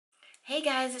Hey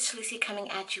guys, it's Lucy coming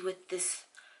at you with this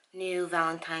new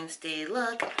Valentine's Day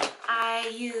look. I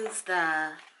used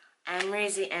the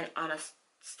Amrezy and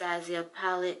Anastasia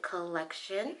palette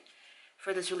collection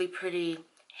for this really pretty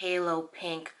halo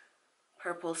pink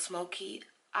purple smoky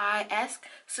eye-esque.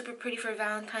 Super pretty for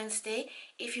Valentine's Day.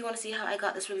 If you want to see how I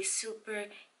got this really super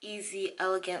easy,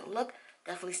 elegant look,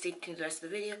 definitely stay tuned to the rest of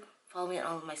the video. Follow me on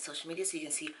all of my social media so you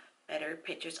can see better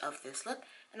pictures of this look.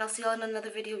 And I'll see y'all in another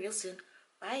video real soon.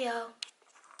 Bye, y'all.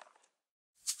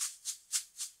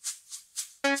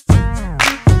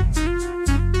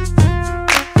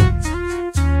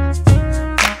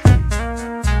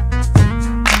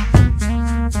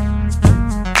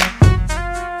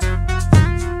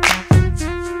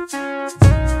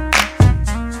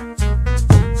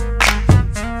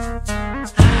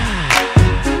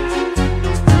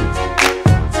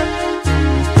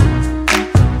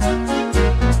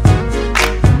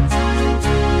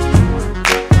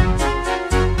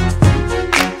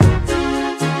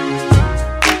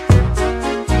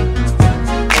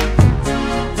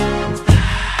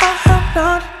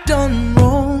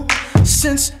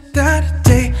 Since that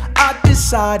day I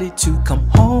decided to come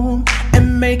home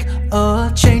and make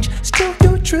a change. Still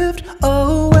you drift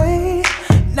away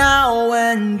now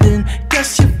and then.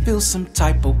 Guess you feel some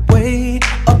type of way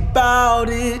about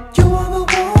it. You are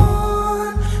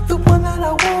the one that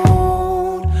I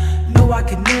want. No, I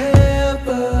can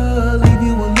never leave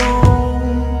you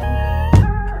alone.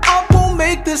 I won't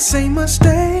make the same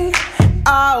mistake.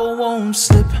 I won't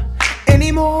slip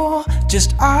anymore.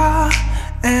 Just I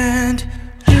and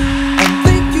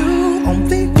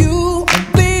only you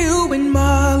in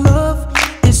my love.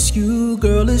 It's you,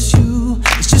 girl, it's you.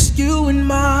 It's just you in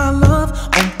my love.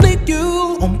 Only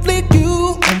you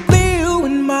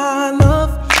in my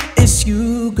love. It's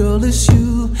you, girl, it's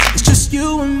you. It's just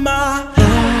you in my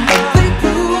love.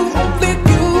 Only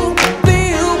you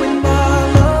in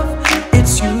my love.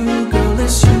 It's you, girl,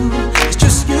 it's you. It's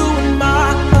just you in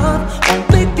my love.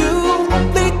 Only you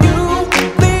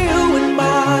in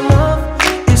my love.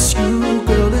 It's you,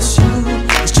 girl, it's you.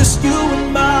 It's just you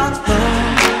in my love.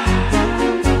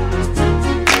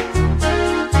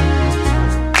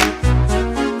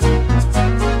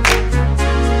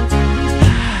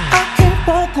 I can't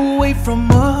walk away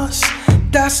from us.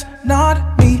 That's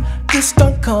not me. This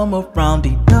don't come around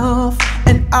enough.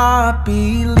 And I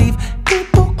believe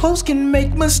people close can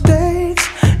make mistakes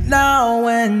now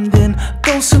and then.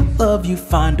 Those who love you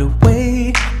find a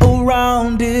way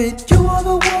around it. You are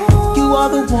the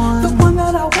one, the one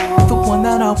that I want, the one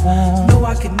that I want. No,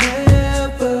 I can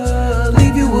never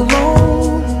leave you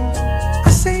alone. I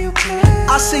say you care,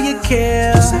 I say you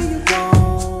care, you say you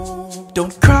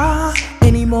don't cry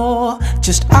anymore.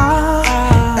 Just I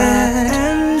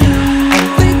and you.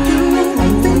 Only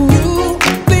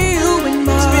you in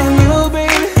my love,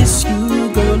 baby. It's you,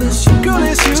 girl, it's you, girl,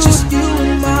 it's you. It's just you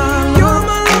in my love. You're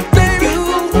my love, baby.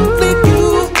 Only you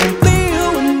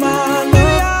in my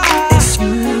love. It's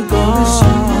you, girl, it's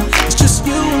you. It's just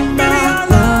you in my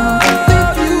love.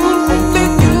 Only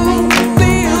you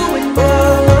in my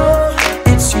love.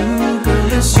 It's you,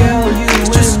 girl, it's you. It's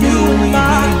just you in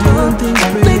my love.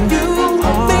 Only you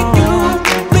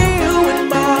in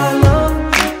my love.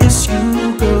 It's you,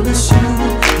 girl, it's you.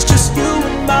 It's just you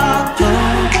in my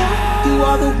love. You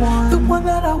are the one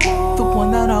that I want, the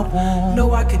one that I want.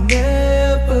 No, I can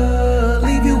never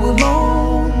leave you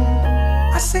alone.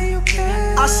 I say you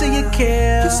care, I say you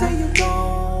care, you say you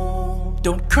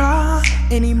don't cry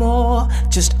anymore.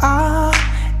 Just I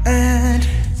and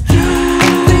you.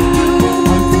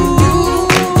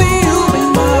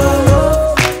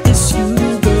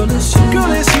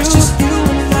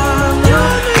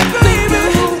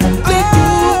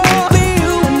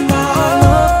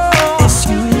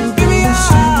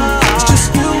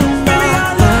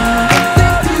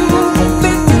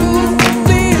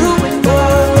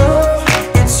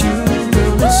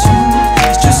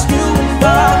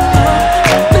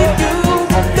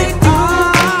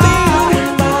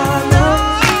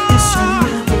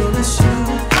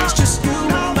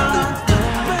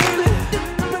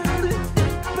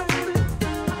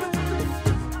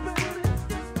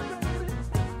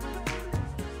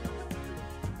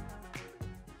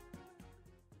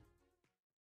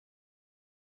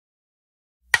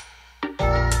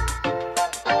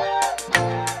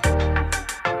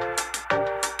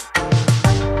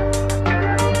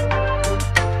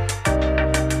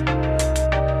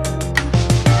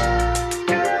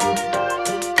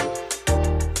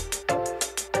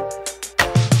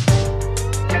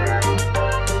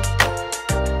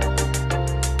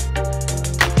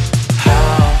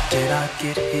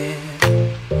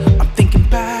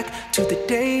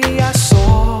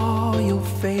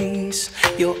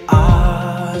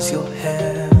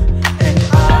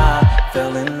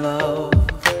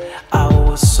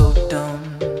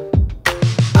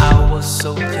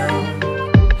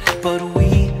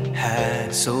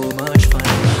 much fun.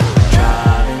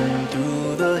 Driving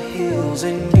through the hills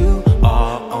and you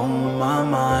are on my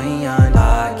mind.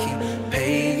 I keep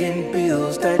paying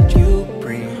bills that you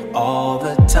bring all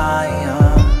the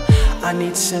time. I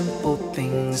need simple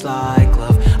things like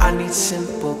love. I need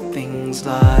simple things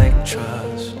like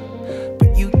trust.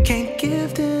 But you can't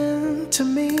give them to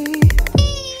me.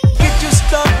 Get your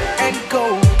stuff and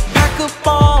go. Pack up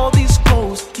all these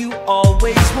clothes. You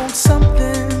always want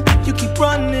something. You keep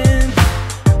running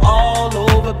all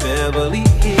over Beverly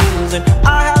Hills, and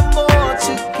I have more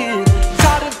to give.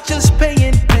 Tired of just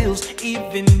paying bills.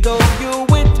 Even though you're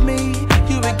with me,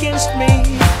 you're against me.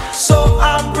 So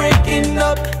I'm breaking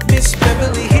up Miss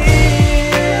Beverly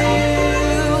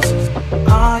Hills.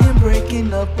 I am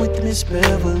breaking up with Miss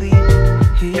Beverly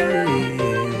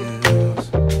Hills.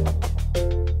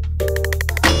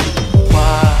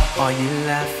 Why are you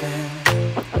laughing?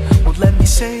 Well, let me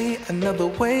say another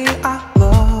way. I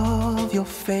love your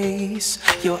face,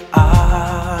 your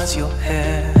eyes, your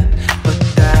hair, but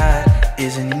that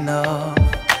isn't enough.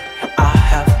 I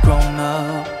have grown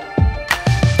up.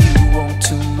 You want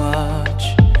too much,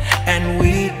 and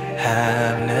we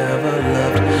have never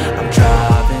loved. I'm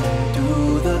driving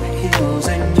through the hills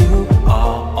and you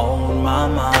are on my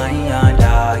mind.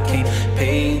 I can't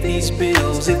pay these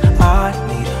bills if I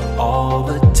need all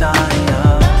the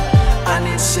time. I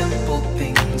need simple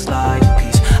things like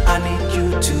peace. I need you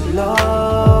to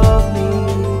love me,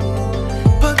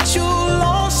 but you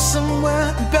lost somewhere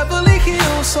in Beverly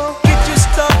Hills. So get your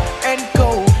stuff and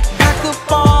go. Pack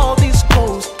up all these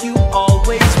clothes. You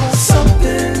always want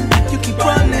something. You keep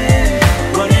running,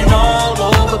 running all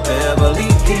over Beverly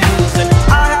Hills, and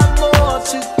I have more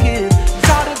to give.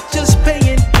 Tired of just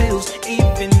paying bills.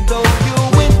 Even though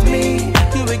you're with me,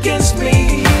 you're against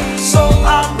me. So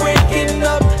I'm breaking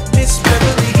up Miss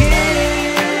Beverly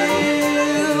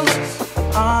Hills.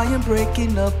 I am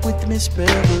breaking up with Miss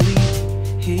Beverly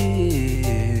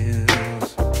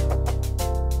Hills.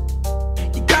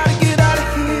 You gotta get out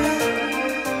of here.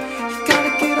 You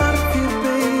gotta get out of here,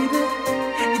 baby.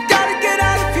 You gotta get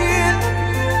out of here.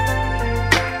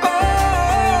 Oh,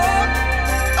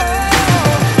 oh.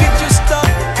 Get your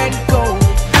stuff and go.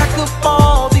 Pack up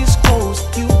all these clothes.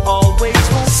 You always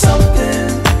want something.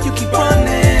 You keep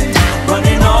running,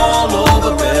 running all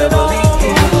over Beverly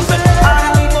Hills, and I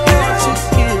have more to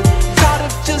give. Tired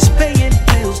of just paying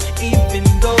bills. Even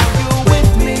though you're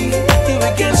with me, you're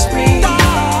against me.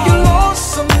 You lost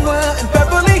somewhere in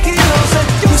Beverly Hills, and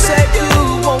you said you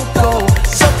won't go.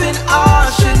 Something I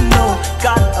should know.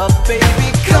 Got a baby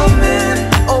coming.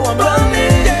 Oh, I'm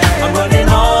running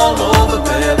all over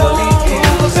Beverly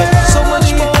Hills, and so much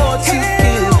more to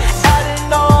give.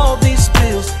 Adding all these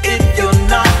bills. If you're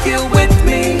not here with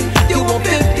me, you want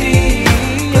 50.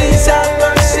 Please have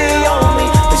mercy on me,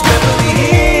 Miss Beverly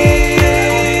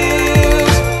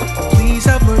Hills. Please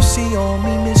have mercy on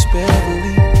me, Miss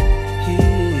Beverly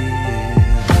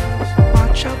Hills.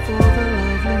 Watch out for the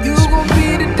lovely. You gon' be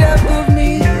the death of me,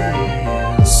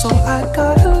 so I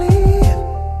gotta leave.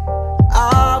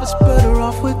 I was better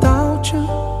off without you.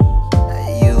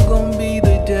 You gon' be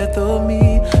the death of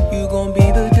me. You gon'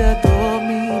 be the death of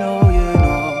me. No, you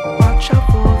know. Watch out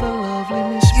for the lovely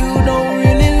Miss. You don't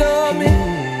really love me.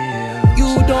 You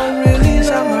don't really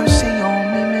have mercy on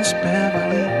me, Miss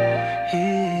Beverly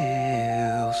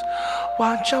Hills.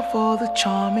 Watch out for the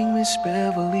charming Miss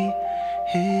Beverly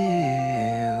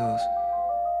Hills.